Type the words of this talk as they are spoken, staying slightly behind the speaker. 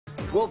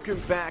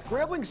Welcome back.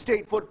 Grambling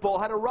State football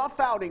had a rough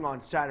outing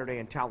on Saturday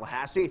in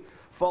Tallahassee,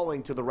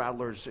 falling to the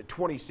Rattlers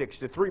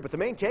 26-3. But the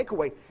main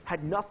takeaway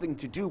had nothing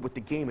to do with the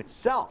game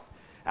itself.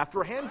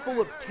 After a handful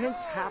of tense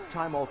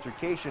halftime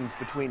altercations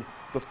between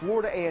the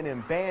Florida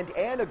A&M band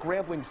and a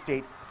Grambling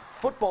State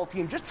football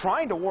team just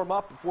trying to warm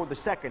up before the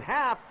second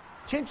half,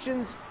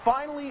 tensions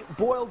finally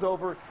boiled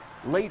over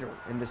later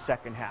in the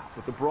second half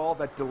with a brawl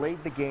that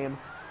delayed the game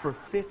for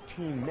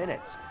 15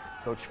 minutes.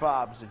 Coach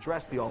Fobbs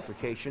addressed the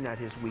altercation at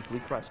his weekly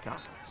press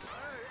conference.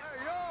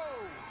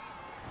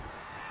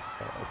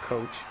 A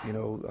coach,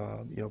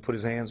 put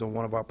his hands on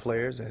one of our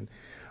players, and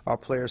our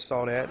players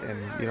saw that, and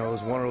it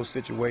was one of those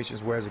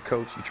situations where, as a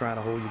coach, you're trying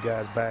to hold your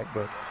guys back,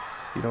 but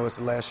it's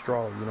the last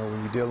straw.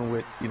 When you're dealing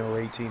with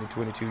 18 and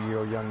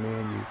 22-year-old young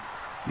men,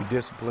 you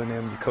discipline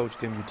them, you coach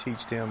them, you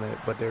teach them,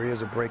 but there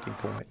is a breaking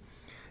point.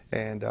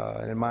 And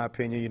in my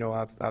opinion,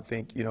 I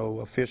think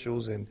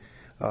officials and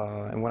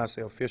when I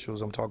say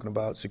officials, I'm talking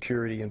about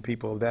security and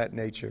people of that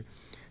nature.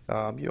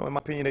 In my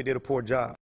opinion, they did a poor job.